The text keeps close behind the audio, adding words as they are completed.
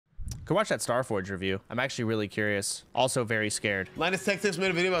Could watch that Starforge review. I'm actually really curious. Also very scared. Linus Tech made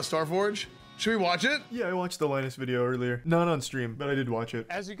a video about Starforge. Should we watch it? Yeah, I watched the Linus video earlier. Not on stream, but I did watch it.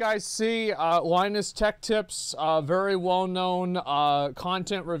 As you guys see, Linus Tech Tips, very well-known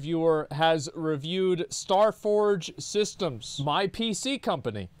content reviewer, has reviewed Starforge Systems, my PC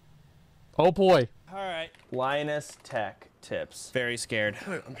company. Oh boy. All right. Linus Tech Tips. Very scared.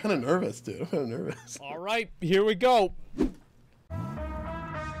 I'm kind of nervous, dude. I'm kind of nervous. All right, here we go.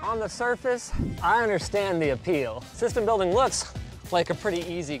 On the surface, I understand the appeal. System building looks like a pretty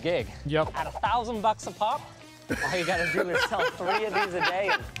easy gig. Yep. At $1,000 a pop, all you gotta do is sell 3 of these a day.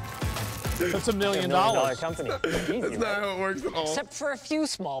 And that's $1 million. Company. Easy, That's not how it works at all. Except for a few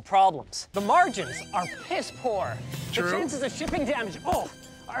small problems. The margins are piss poor. True. The chances of shipping damage,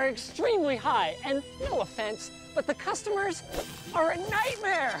 are extremely high. And no offense, but the customers are a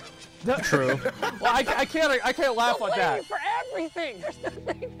nightmare. True. Well, I can't laugh at that. For everything. There's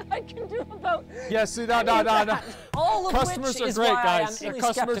nothing I can do about. Yeah, see, no. All of Customers which are is great, why guys. I'm really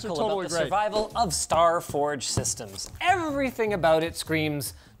Customers are skeptical totally about the great. survival of Starforge Systems. Everything about it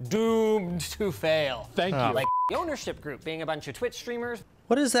screams doomed to fail. Thank you. Like the ownership group being a bunch of Twitch streamers.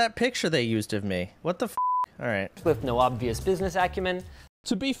 What is that picture they used of me? What the f? All right. With no obvious business acumen.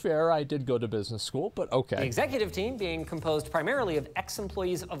 To be fair, I did go to business school, but okay. The executive team being composed primarily of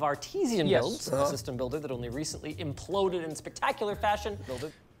ex-employees of Artesian Builds, a system builder that only recently imploded in spectacular fashion.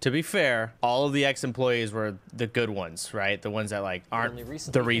 To be fair, all of the ex-employees were the good ones, right? The ones that like aren't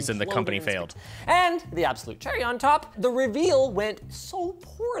the reason the company failed. And the absolute cherry on top, the reveal went so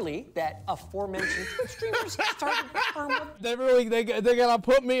poorly that aforementioned Twitch streamers started They're gonna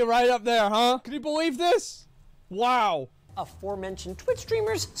put me right up there, huh? Can you believe this? Wow. Aforementioned Twitch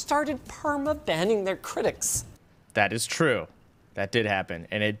streamers started perma-banning their critics. That is true. That did happen,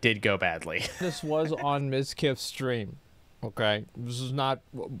 and it did go badly. This was on Ms. Kiff's stream, okay? This is not,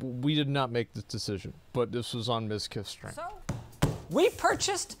 we did not make this decision, but this was on Ms. Kiff's stream. So, we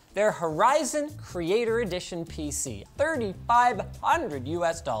purchased their Horizon Creator Edition PC, $3,500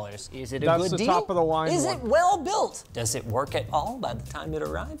 US. Is it a That's good the deal? top of the line Is one. it well built? Does it work at all by the time it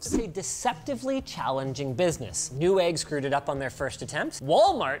arrives? It's a deceptively challenging business. Newegg screwed it up on their first attempt.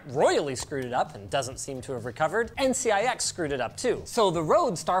 Walmart royally screwed it up and doesn't seem to have recovered. NCIX screwed it up too. So the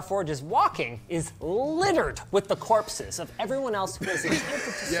road Starforge is walking is littered with the corpses of everyone else who has attempted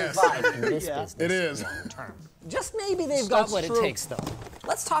to survive in this business It is. long term. Just maybe they've got what it takes, though.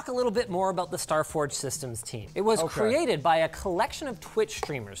 Let's talk a little bit more about the Starforge Systems team. It was created by a collection of Twitch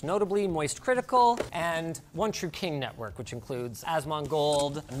streamers, notably Moist Critical and One True King Network, which includes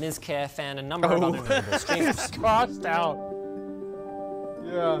Asmongold, Mizkif, and a number of other notable streamers. Crossed out.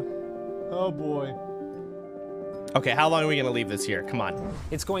 Yeah. Oh boy. Okay, how long are we gonna leave this here? Come on.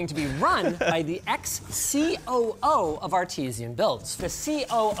 It's going to be run by the ex-COO of Artesian Builds. The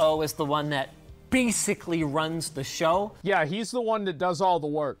COO is the one that basically runs the show. Yeah, he's the one that does all the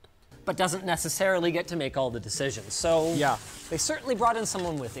work. But doesn't necessarily get to make all the decisions. So yeah, they certainly brought in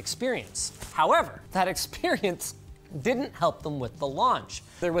someone with experience. However, that experience didn't help them with the launch.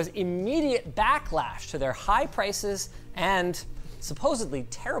 There was immediate backlash to their high prices and supposedly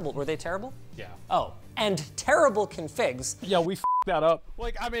terrible, were they terrible? Yeah. Oh, and terrible configs. Yeah, we f***ed that up.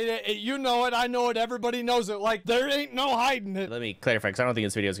 Like, I mean, you know it, I know it, everybody knows it. Like, there ain't no hiding it. Let me clarify, because I don't think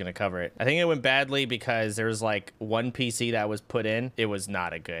this video is going to cover it. I think it went badly because there was like one PC that was put in. It was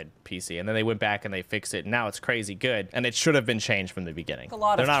not a good PC. And then they went back and they fixed it. And now it's crazy good. And it should have been changed from the beginning. A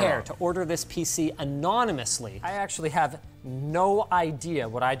lot of care to order this PC anonymously. I actually have no idea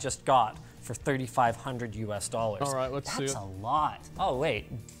what I just got for $3,500 US. All right, let's see it. That's a lot. Oh wait,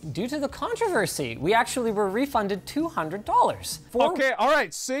 due to the controversy, we actually were refunded $200. Okay, all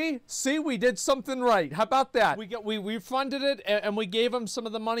right, see, we did something right. How about that? We refunded it and we gave them some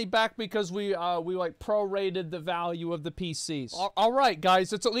of the money back because we like prorated the value of the PCs. All right,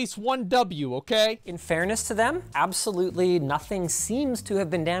 guys, it's at least one W, okay? In fairness to them, absolutely nothing seems to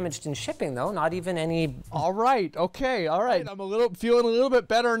have been damaged in shipping though, not even any. All right, okay, all right. I'm feeling a little bit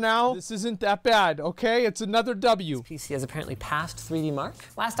better now. This isn't that bad, okay? It's another W. This PC has apparently passed 3D Mark.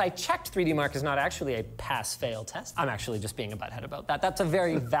 Last I checked, 3D Mark is not actually a pass-fail test. I'm actually just being a butthead about that. That's a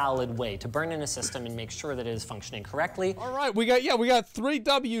very valid way to burn in a system and make sure that it is functioning correctly. All right, we got 3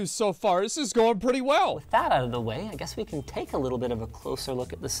 W's so far. This is going pretty well. With that out of the way, I guess we can take a little bit of a closer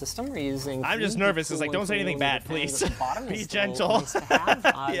look at the system. We're using. I'm just nervous. It's like, don't say anything bad, please. Be gentle.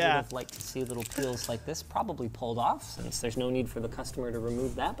 I yeah. would have liked to see little peels like this probably pulled off, since there's no need for the customer to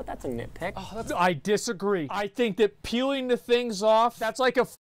remove that, but that's a nitpick. Oh, I disagree. I think that peeling the things off, that's like a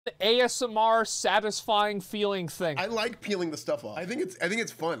ASMR satisfying feeling thing. I like peeling the stuff off. I think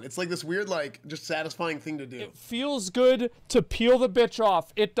it's fun. It's like this weird, like, just satisfying thing to do. It feels good to peel the bitch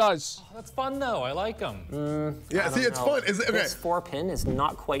off. It does. Oh, that's fun though. I like them. Yeah, see, it's fun. Is it, okay. This 4-pin is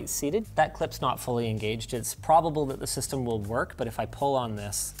not quite seated. That clip's not fully engaged. It's probable that the system will work, but if I pull on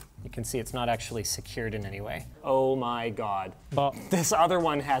this, you can see it's not actually secured in any way. Oh my God. This other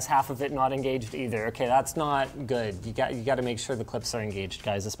one has half of it not engaged either. Okay, that's not good. You got to make sure the clips are engaged,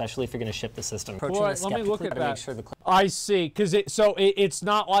 guys, especially if you're going to ship the system. Boy, let me look at that. Make sure the I see, because it's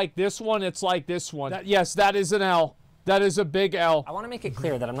not like this one, it's like this one. Yes, that is an L. That is a big L. I want to make it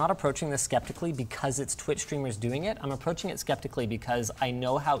clear that I'm not approaching this skeptically because it's Twitch streamers doing it. I'm approaching it skeptically because I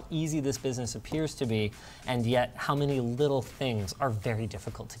know how easy this business appears to be, and yet how many little things are very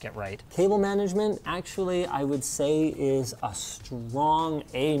difficult to get right. Cable management, actually, I would say is a strong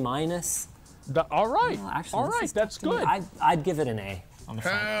A-. All right. Well, actually, all right, that's good. I'd give it an A.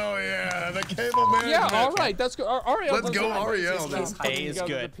 Hell yeah, the cable management. Yeah, all right, that's good. Ariel, Let's go, Ariel. A is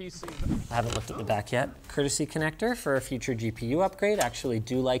good. I haven't looked at the back yet. Courtesy connector for a future GPU upgrade. Actually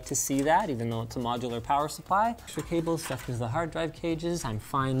do like to see that, even though it's a modular power supply. Extra cables stuffed into the hard drive cages. I'm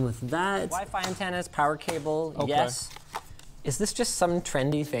fine with that. Wi-Fi antennas, power cable, yes. Is this just some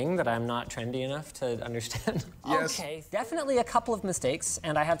trendy thing that I'm not trendy enough to understand? Yes. Okay, definitely a couple of mistakes,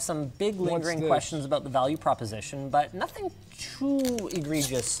 and I have some big lingering questions about the value proposition, but nothing too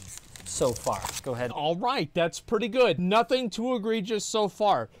egregious so far. Go ahead. All right, that's pretty good. Nothing too egregious so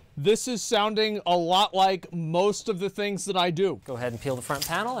far. This is sounding a lot like most of the things that I do. Go ahead and peel the front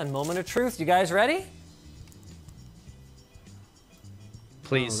panel, and moment of truth. You guys ready?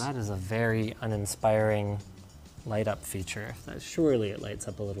 Please. Oh, that is a very uninspiring light up feature. Surely it lights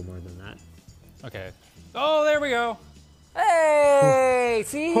up a little more than that. Okay. Oh, there we go. Hey,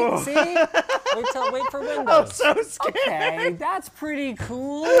 see? Wait for Windows. I'm so scared. Okay, that's pretty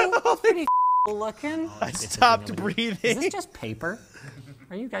cool. Pretty looking. I stopped breathing. Is this just paper?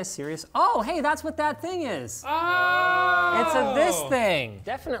 Are you guys serious? Oh, hey, that's what that thing is. Oh! It's this thing.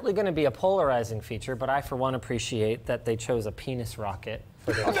 Definitely going to be a polarizing feature, but I, for one, appreciate that they chose a penis rocket.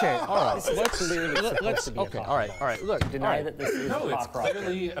 Okay, all right. Let's Okay, all right. Look, deny that this is No, a it's cock rocket.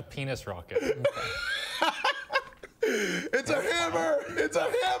 clearly a penis rocket. It's a hammer! It's a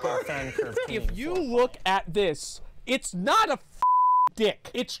hammer! Fan curve if you look at this, it's not a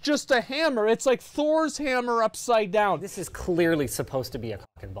dick. It's just a hammer. It's like Thor's hammer upside down. This is clearly supposed to be a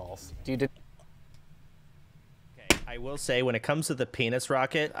cock and balls. I will say, when it comes to the penis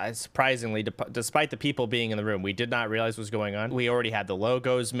rocket, surprisingly, despite the people being in the room, we did not realize what was going on. We already had the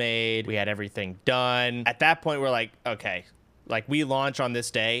logos made. We had everything done. At that point, we're like, okay, like we launch on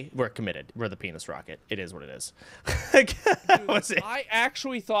this day, we're committed. We're the penis rocket. It is what it is. I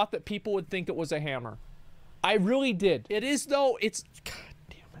actually thought that people would think it was a hammer. I really did. It is, though. It's, God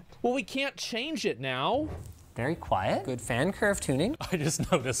damn it. Well, we can't change it now. Very quiet. Good fan curve tuning. I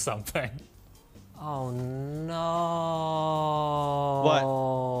just noticed something. Oh no. What?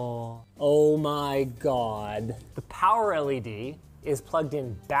 Oh my God. The power LED is plugged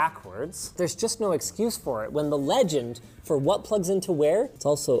in backwards. There's just no excuse for it. When the legend for what plugs into where, it's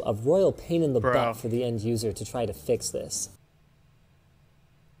also a royal pain in the butt for the end user to try to fix this.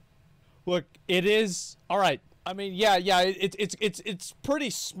 Look, it is, all right. I mean, yeah, it's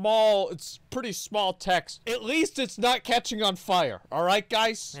pretty small. It's pretty small text. At least it's not catching on fire. All right,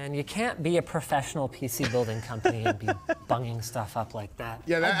 guys? And you can't be a professional PC building company and be bunging stuff up like that.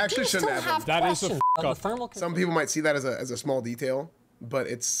 Yeah, that actually shouldn't happen. That is a The thermal Some people might see that as a small detail, but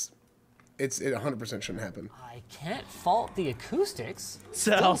it 100% shouldn't happen. I can't fault the acoustics.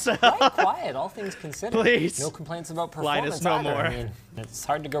 Sell. Quite quiet, all things considered. Please. No complaints about performance Linus, no either. more. I mean, it's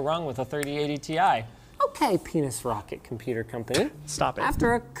hard to go wrong with a 3080 Ti. Okay, penis rocket computer company. Stop it.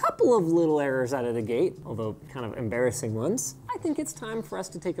 After a couple of little errors out of the gate, although kind of embarrassing ones, I think it's time for us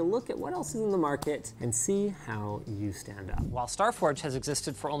to take a look at what else is in the market and see how you stand up. While Starforge has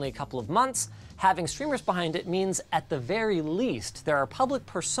existed for only a couple of months, having streamers behind it means at the very least there are public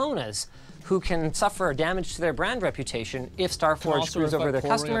personas who can suffer damage to their brand reputation if Starforge screws over their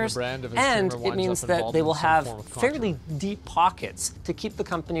customers, and it means that they will have fairly deep pockets to keep the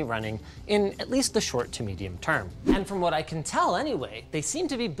company running in at least the short to medium term. And from what I can tell anyway, they seem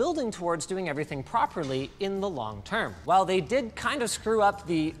to be building towards doing everything properly in the long term. While they did kind of screw up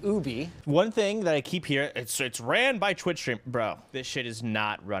the Ubi. One thing that I keep hearing, it's ran by Twitch stream. Bro, this shit is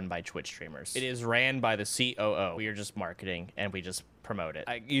not run by Twitch streamers. It is ran by the COO. We are just marketing and we just promote it.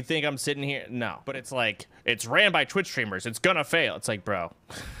 You think I'm sitting here? No. But it's like, it's ran by Twitch streamers. It's gonna fail. It's like, bro,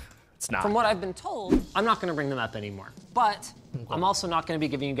 It's not. From what I've been told, I'm not gonna bring them up anymore. But I'm also not gonna be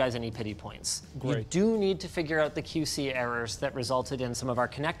giving you guys any pity points. Great. You do need to figure out the QC errors that resulted in some of our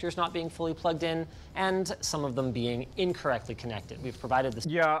connectors not being fully plugged in and some of them being incorrectly connected. We've provided this.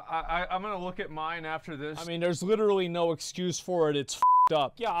 Yeah, I'm gonna look at mine after this. I mean, there's literally no excuse for it. It's f***ed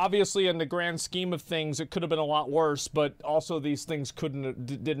up. Yeah, obviously in the grand scheme of things, it could have been a lot worse, but also these things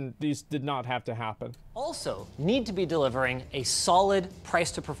these did not have to happen. Also need to be delivering a solid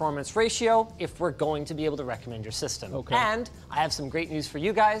price to performance ratio if we're going to be able to recommend your system. Okay. And I have some great news for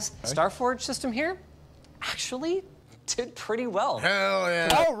you guys. Starforge system here actually did pretty well. Hell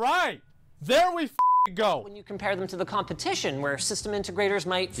yeah. All right, there we go. When you compare them to the competition, where system integrators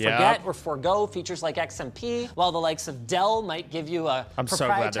might Yep. forget or forego features like XMP, while the likes of Dell might give you a I'm so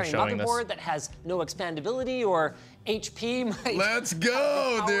glad they're proprietary showing this. motherboard that has no expandability, or HP might. Let's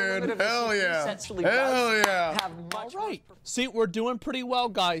go, dude. Hell yeah. Hell yeah. Have much All right. See, we're doing pretty well,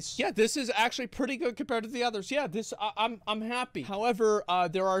 guys. Yeah, this is actually pretty good compared to the others. Yeah, I'm happy. However,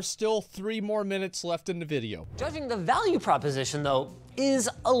 there are still 3 more minutes left in the video. Judging the value proposition, though, is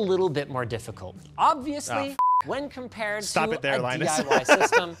a little bit more difficult. Obviously, when compared Stop to it there, a Linus. DIY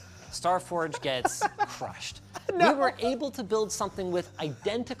system, Starforge gets crushed. We were able to build something with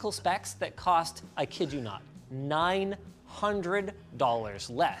identical specs that cost, I kid you not, $900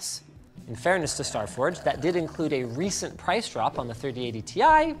 less. In fairness to Starforge, that did include a recent price drop on the 3080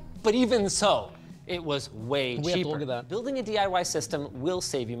 Ti, but even so, it was way cheaper. We have to look at that. Building a DIY system will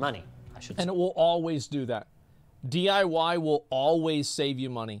save you money, I should say. And it will always do that. DIY will always save you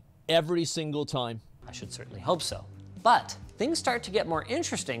money. Every single time. I should certainly hope so. But things start to get more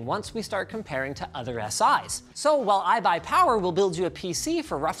interesting once we start comparing to other SIs. So while iBuyPower will build you a PC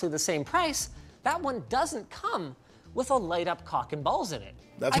for roughly the same price, that one doesn't come with a light-up cock and balls in it.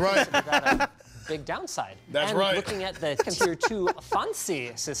 That's I right. consider that a big downside. That's and right. Looking at the tier 2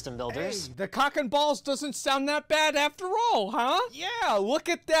 fancy system builders, The cock and balls doesn't sound that bad after all, huh? Yeah, look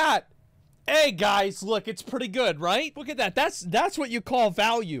at that. Hey guys, look, it's pretty good, right? Look at that. That's what you call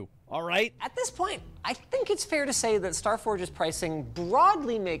value, all right? at this point, I think it's fair to say that Starforge's pricing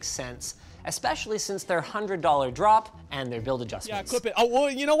broadly makes sense, especially since their $100 drop and their build Yeah, adjustments. clip it. Oh,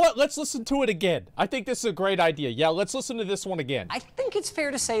 well, you know what? Let's listen to it again. I think this is a great idea. Yeah, let's listen to this one again. I think it's fair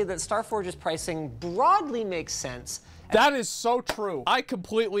to say that Starforge's pricing broadly makes sense, That is so true. I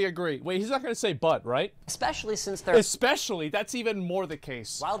completely agree. Wait, he's not going to say but, right? especially since they're. Especially, that's even more the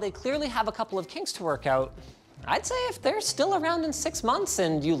case. While they clearly have a couple of kinks to work out, I'd say if they're still around in 6 months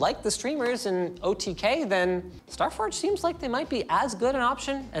and you like the streamers in OTK, then Starforge seems like they might be as good an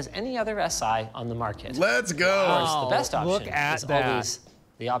option as any other SI on the market. Let's Of go. course, the best option look at is that. always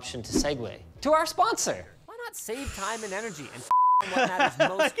the option to segue to our sponsor. Why not save time and energy and what matters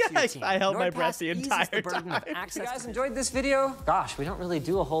most to your team? I held my breath NordPass the eases entire burden of time. access. If you guys enjoyed this video, gosh, we don't really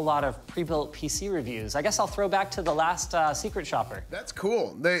do a whole lot of pre-built PC reviews. I guess I'll throw back to the last Secret Shopper. That's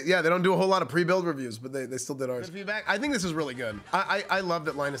cool. They don't do a whole lot of pre-build reviews, but they still did ours. Good feedback. I think this is really good. I love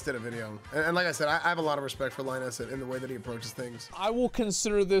that Linus did a video. And like I said, I have a lot of respect for Linus in the way that he approaches things. I will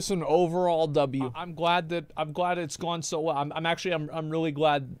consider this an overall W. I'm glad it's gone so well. I'm really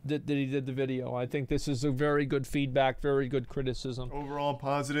glad that he did the video. I think this is a very good feedback, very good criticism. Overall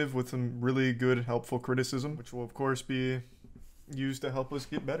positive with some really good, helpful criticism, which will of course be used to help us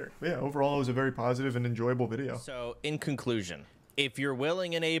get better. But yeah, overall it was a very positive and enjoyable video. So, in conclusion, if you're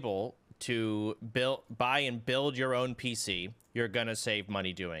willing and able to buy and build your own PC, you're gonna save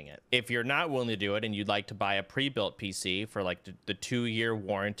money doing it. If you're not willing to do it and you'd like to buy a pre-built PC for like the 2-year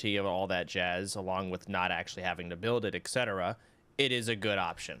warranty of all that jazz, along with not actually having to build it, etc., it is a good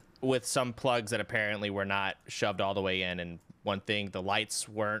option. With some plugs that apparently were not shoved all the way in, and one thing, the lights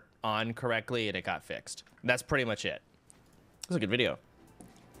weren't on correctly and it got fixed. That's pretty much it. It was a good video.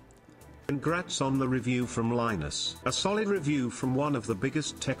 Congrats on the review from Linus. A solid review from one of the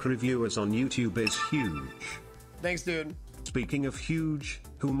biggest tech reviewers on YouTube is huge. Thanks, dude. Speaking of huge,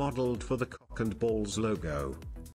 who modeled for the cock and balls logo?